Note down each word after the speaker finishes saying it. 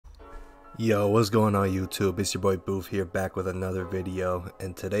Yo, what's going on YouTube? It's your boy Booth here, back with another video.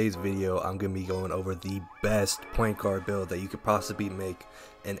 In today's video, I'm going to be going over the best point guard build that you could possibly make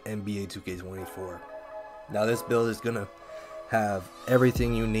in NBA 2K24. Now this build is going to have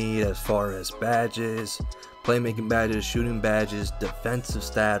everything you need as far as badges, playmaking badges, shooting badges, defensive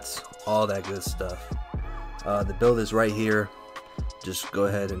stats, all that good stuff. The build is right here. Just go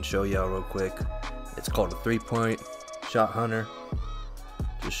ahead and show y'all real quick. It's called a 3-point shot hunter.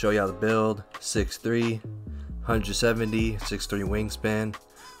 Just show y'all the build. 6'3", 170, 6'3" wingspan.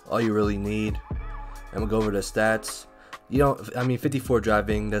 All you really need. I'm gonna go over the stats. 54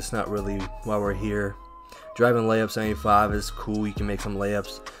 driving, that's not really why we're here. Driving layup 75 is cool, you can make some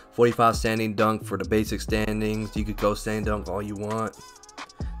layups. 45 standing dunk for the basic standings. You could go standing dunk all you want.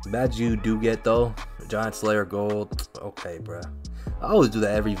 Badge you do get though, Giant Slayer gold. Okay, bruh. I always do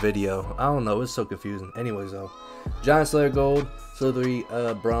that every video. I don't know, it's so confusing. Anyways though, Giant Slayer gold, Slithery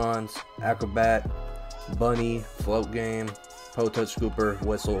bronze, Acrobat, Bunny, Float Game, Pro Touch Scooper,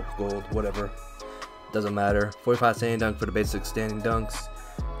 Whistle gold, whatever. Doesn't matter. 45 standing dunk for the basic standing dunks.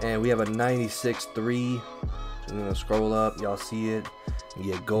 And we have a 96-3. So I'm gonna scroll up, y'all see it.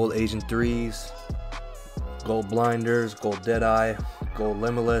 You get gold Agent 3s, gold blinders, gold Deadeye, gold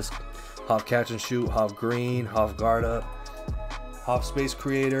Limitless, half catch and shoot, half green, half guard up, half space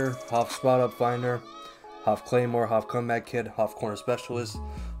creator, half spot up finder, half claymore, half comeback kid, half corner specialist,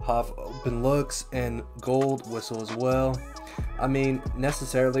 half open looks, and gold whistle as well. I mean,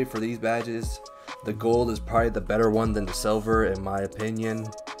 necessarily for these badges, the gold is probably the better one than the silver in my opinion,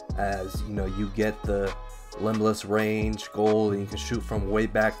 as you know, you get the limitless range gold and you can shoot from way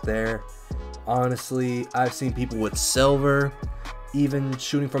back there. Honestly, I've seen people with silver even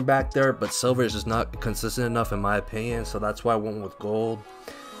shooting from back there, but silver is just not consistent enough in my opinion, so that's why I went with gold.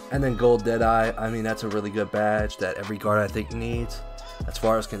 And then gold Deadeye, I mean, that's a really good badge that every guard I think needs. As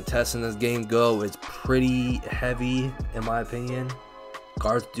far as contests in this game go, it's pretty heavy in my opinion.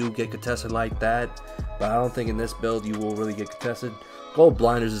 Guards do get contested like that, but I don't think in this build you will really get contested. Gold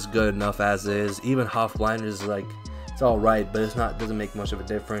blinders is good enough as is. Even half blinders is like, it's alright, but it's not, doesn't make much of a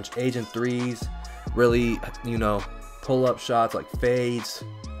difference. Agent 3s, really, you know, pull up shots like fades,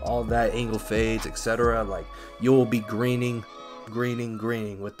 all that, angle fades, etc. Like, you will be greening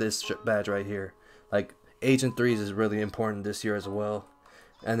with this badge right here. Like, Agent 3s is really important this year as well.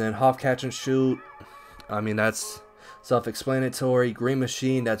 And then half catch and shoot, I mean, that's self-explanatory. Green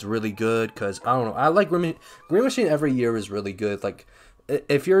Machine, that's really good, because I don't know, I like Green Machine every year is really good. Like,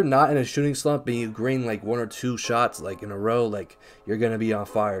 if you're not in a shooting slump and you green like 1 or 2 shots like in a row, like, you're gonna be on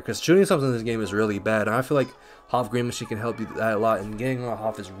fire, because shooting slumps in this game is really bad, and I feel like half Green Machine can help you that a lot, and getting on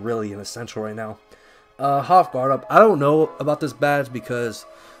half is really an essential right now. Half guard up, I don't know about this badge, because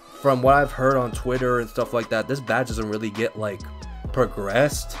from what I've heard on Twitter and stuff like that, this badge doesn't really get like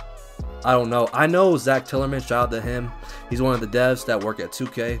progressed. I don't know. I know Zach Tillerman, shout out to him. He's one of the devs that work at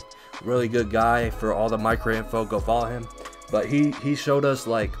 2K. Really good guy. For all the micro info, go follow him. But he showed us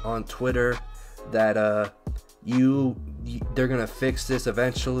like on Twitter that they're gonna fix this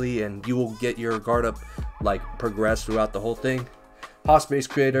eventually, and you will get your guard up like progress throughout the whole thing. Hot space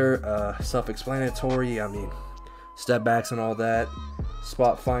creator, self-explanatory. I mean, step backs and all that.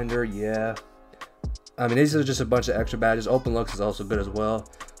 Spot finder, yeah. I mean, these are just a bunch of extra badges. Open looks is also good as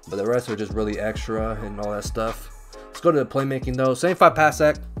well, but the rest are just really extra and all that stuff. Let's go to the playmaking though. 75 pass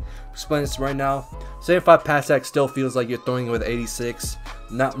act. Explain this right now. 75 pass act still feels like you're throwing with 86.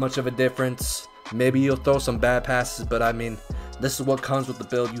 Not much of a difference. Maybe you'll throw some bad passes, but I mean, this is what comes with the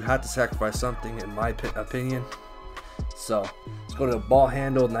build. You have to sacrifice something, in my opinion. So let's go to the ball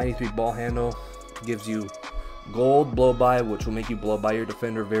handle. 93 ball handle gives you gold blow by, which will make you blow by your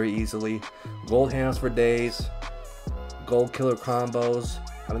defender very easily. Gold hands for days. Gold killer combos.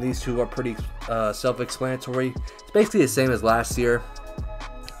 I mean, these two are pretty self-explanatory. It's basically the same as last year,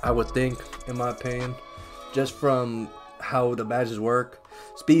 I would think, in my opinion, just from how the badges work.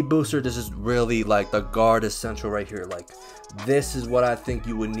 Speed booster, this is really like the guard essential right here. Like, this is what I think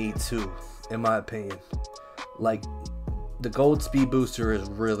you would need too, in my opinion. Like, the gold speed booster is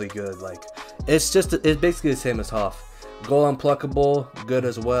really good. Like, it's basically the same as Hoff. Gold unpluckable, good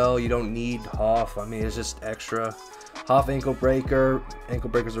as well. You don't need Hoff. I mean, it's just extra. Hoff ankle breaker. Ankle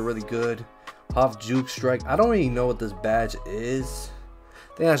breakers are really good. Hoff juke strike. I don't really know what this badge is.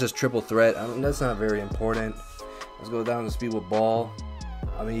 I think that's just triple threat. I mean, that's not very important. Let's go down to speed with ball.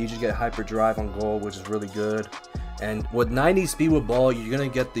 I mean, you just get hyper drive on gold, which is really good. And with 90 speed with ball, you're gonna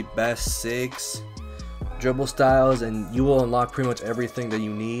get the best 6. dribble styles, and you will unlock pretty much everything that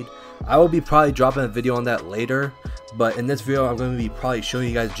you need. I will be probably dropping a video on that later, but in this video I'm going to be probably showing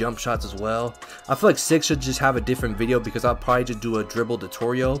you guys jump shots as well. I feel like 6 should just have a different video because I'll probably just do a dribble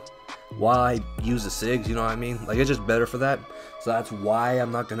tutorial while I use the SIGs, you know what I mean? Like, it's just better for that. So that's why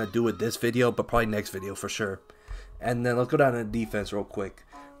I'm not going to do it this video, but probably next video for sure. And then let's go down to defense real quick.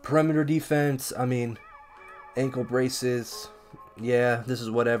 Perimeter defense, I mean, ankle braces, yeah, this is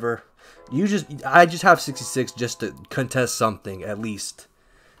whatever. I just have 66 just to contest something at least.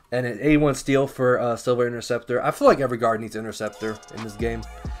 And an A1 steal for silver interceptor. I feel like every guard needs interceptor in this game,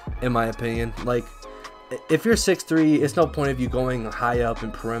 in my opinion. Like, if you're 6'3", it's no point of you going high up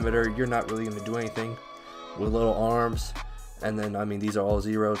in perimeter. You're not really going to do anything with little arms. And then, I mean, these are all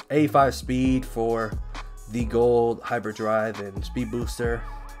zeros. A5 speed for the gold hyperdrive and speed booster.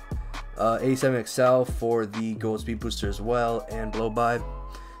 A7 XL for the gold speed booster as well, and blow by.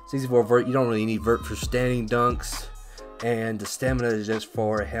 64 vert, you don't really need vert for standing dunks. And the stamina is just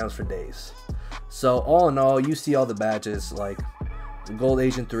for hands for days. So all in all, you see all the badges like gold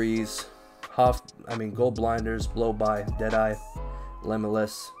Agent 3s, gold blinders, blow by, deadeye,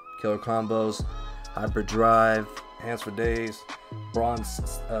 limitless, killer combos, hyperdrive, hands for days,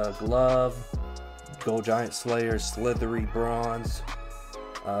 bronze glove, gold giant slayer, slithery bronze.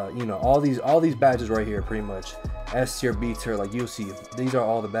 You know, all these badges right here, pretty much. S tier, B tier, like you see, these are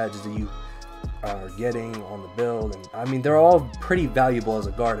all the badges that you are getting on the build, and I mean, they're all pretty valuable as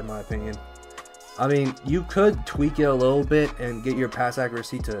a guard in my opinion. I mean, you could tweak it a little bit and get your pass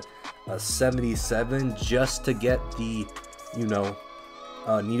accuracy to a 77 just to get the, you know,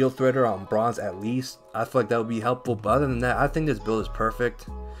 needle threader on bronze at least. I feel like that would be helpful, but other than that, I think this build is perfect.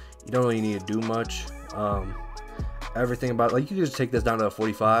 You don't really need to do much. Everything about, like, you could just take this down to a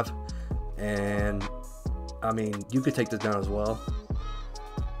 45, and I mean, you could take this down as well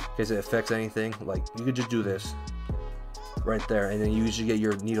in case it affects anything. Like, you could just do this right there, and then you usually get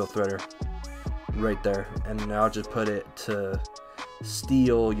your needle threader right there, and then I'll just put it to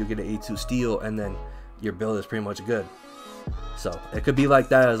steel. You get an A2 steel, and then your build is pretty much good. So it could be like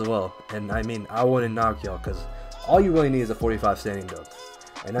that as well, and I mean, I wouldn't knock y'all because all you really need is a 45 standing dunk.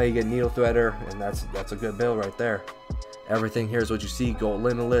 And now you get needle threader, and that's a good build right there. Everything here is what you see: gold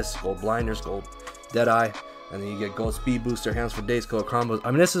limitless, gold blinders, gold deadeye, and then you get gold speed booster, hands for days, gold combos.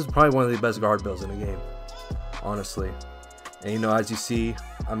 I mean, this is probably one of the best guard builds in the game, honestly. And you know, as you see,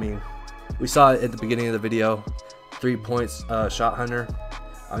 I mean, we saw it at the beginning of the video, 3 points shot hunter.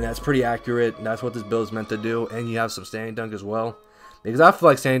 I mean, that's pretty accurate, and that's what this build is meant to do. And you have some standing dunk as well, because I feel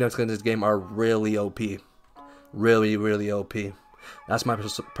like standing dunks in this game are really OP, really OP. That's my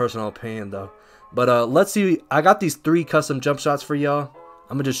personal opinion though. But let's see. I got these 3 custom jump shots for y'all.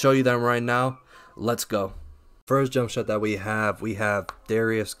 I'm gonna just show you them right now. Let's go. First jump shot that we have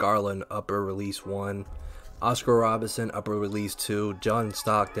Darius Garland, upper release 1, Oscar Robinson, upper release 2, John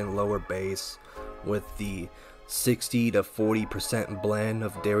Stockton, lower base, with the 60 to 40% blend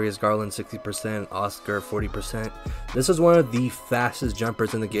of Darius Garland 60%, Oscar 40%. This is one of the fastest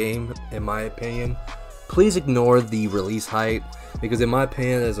jumpers in the game, in my opinion. Please ignore the release height, because in my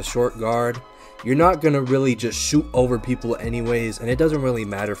opinion, as a short guard, you're not going to really just shoot over people anyways, and it doesn't really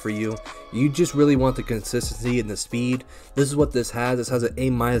matter for you. You just really want the consistency and the speed. This is what this has. This has an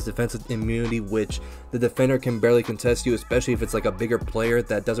A- defensive immunity, which the defender can barely contest you, especially if it's like a bigger player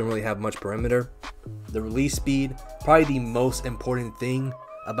that doesn't really have much perimeter. The release speed, probably the most important thing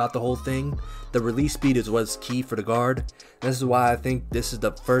about the whole thing. The release speed is what's key for the guard. And this is why I think this is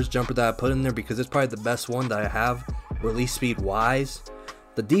the first jumper that I put in there, because it's probably the best one that I have release speed wise.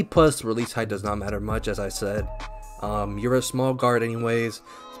 The D plus release height does not matter much, as I said. You're a small guard anyways.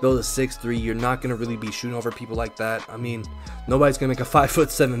 This build is 6'3", you're not going to really be shooting over people like that. I mean, nobody's going to make a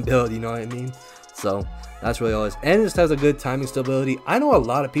 5'7" build, you know what I mean? So that's really all it is. And it just has a good timing stability. I know a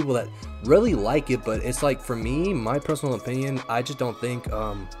lot of people that really like it, but it's like, for me, my personal opinion, I just don't think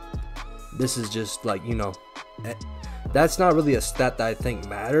this is just like, you know, that's not really a stat that I think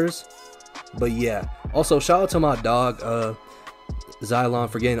matters. But yeah, also shout out to my dog Xylon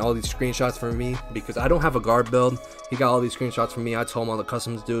for getting all these screenshots for me, because I don't have a guard build. He got all these screenshots for me. I told him all the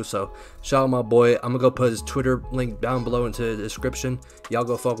customs do. So shout out my boy. I'm gonna go put his Twitter link down below into the description. Y'all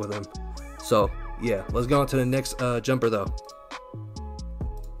go fuck with him. So yeah, let's go on to the next jumper though.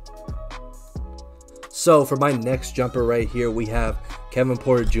 So for my next jumper right here, we have Kevin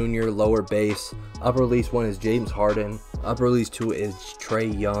Porter Jr. lower base. Upper release 1 is James Harden. Upper release 2 is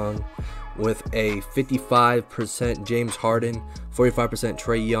Trae Young, with a 55% James Harden, 45%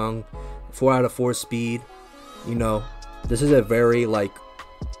 Trae Young, 4 out of 4 speed. You know, this is a very like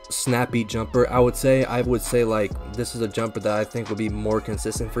snappy jumper. I would say like this is a jumper that I think will be more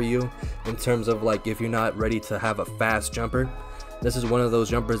consistent for you in terms of like if you're not ready to have a fast jumper. This is one of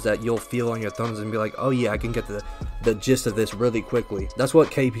those jumpers that you'll feel on your thumbs and be like, oh yeah, I can get the gist of this really quickly. That's what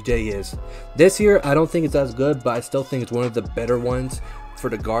KPJ is. This here, I don't think it's as good, but I still think it's one of the better ones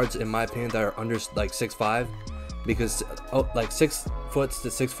for the guards, in my opinion, that are under like 6'5", because like 6 foot to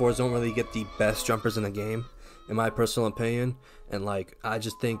 6'4" don't really get the best jumpers in the game, in my personal opinion. And like I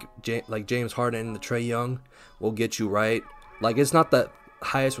just think like James Harden and the Trae Young will get you right. Like it's not the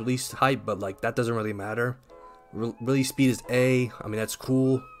highest release height, but like that doesn't really matter. Release speed is A. I mean, that's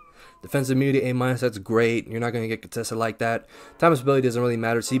cool. Defensive immunity A-, that's great. You're not going to get contested like that. Time of stability doesn't really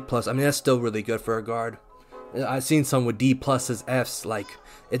matter. C+, I mean, that's still really good for a guard. I've seen some with D+, Fs. Like,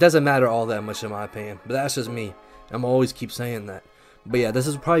 it doesn't matter all that much in my opinion. But that's just me. I'm always keep saying that. But yeah, this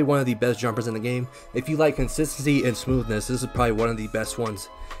is probably one of the best jumpers in the game. If you like consistency and smoothness, this is probably one of the best ones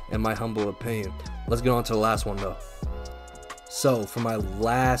in my humble opinion. Let's get on to the last one though. So for my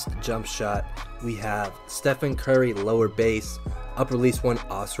last jump shot, we have Stephen Curry lower base, upper release 1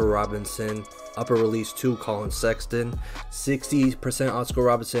 Oscar Robertson, upper release 2 Colin Sexton, 60% Oscar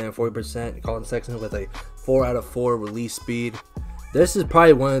Robertson and 40% Colin Sexton with a 4 out of 4 release speed. This is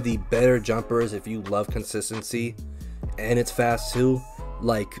probably one of the better jumpers if you love consistency and it's fast too.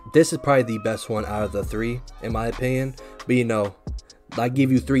 Like this is probably the best one out of the 3 in my opinion. But you know, I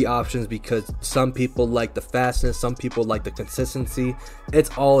give you 3 options because some people like the fastness, some people like the consistency. It's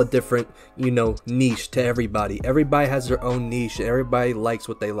all a different, you know, niche to everybody. Everybody has their own niche. Everybody likes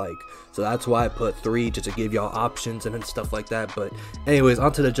what they like. So that's why I put 3, just to give y'all options and stuff like that. But anyways,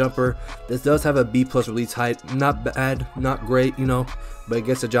 onto the jumper. This does have a B+ release height. Not bad, not great, you know, but it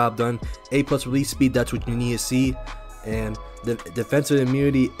gets the job done. A+ release speed, that's what you need to see. And the defensive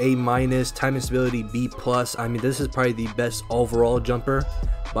immunity A-, time and stability B+. I mean, this is probably the best overall jumper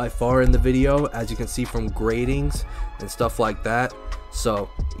by far in the video, as you can see from gradings and stuff like that. So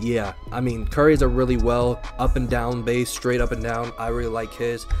yeah, I mean, Curry's a really well up and down base, straight up and down. I really like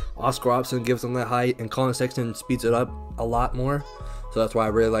his. Oscar Robertson gives him that height, and Colin Sexton speeds it up a lot more. So that's why I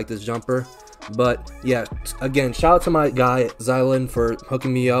really like this jumper. But yeah, again, shout out to my guy Zylan for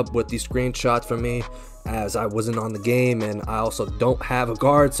hooking me up with these screenshots for me, as I wasn't on the game and I also don't have a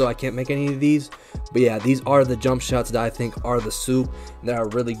guard, so I can't make any of these. But yeah, these are the jump shots that I think are the soup, that are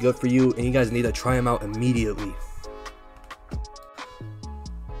really good for you, and you guys need to try them out immediately.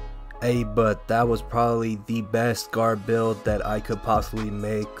 Hey, but that was probably the best guard build that I could possibly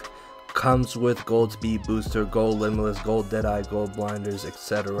make. Comes with gold speed booster, gold limitless, gold deadeye, gold blinders,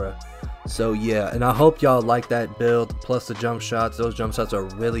 etc. So yeah, and I hope y'all like that build, plus the jump shots. Those jump shots are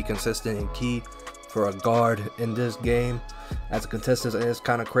really consistent and key for a guard in this game. As a contestant, it's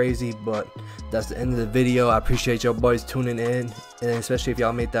kind of crazy, but that's the end of the video. I appreciate y'all boys tuning in, and especially if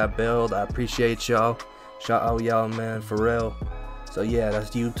y'all made that build, I appreciate y'all. Shout out y'all, man, for real. So yeah, that's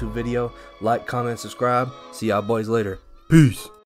the YouTube video. Like, comment, subscribe. See y'all boys later. Peace.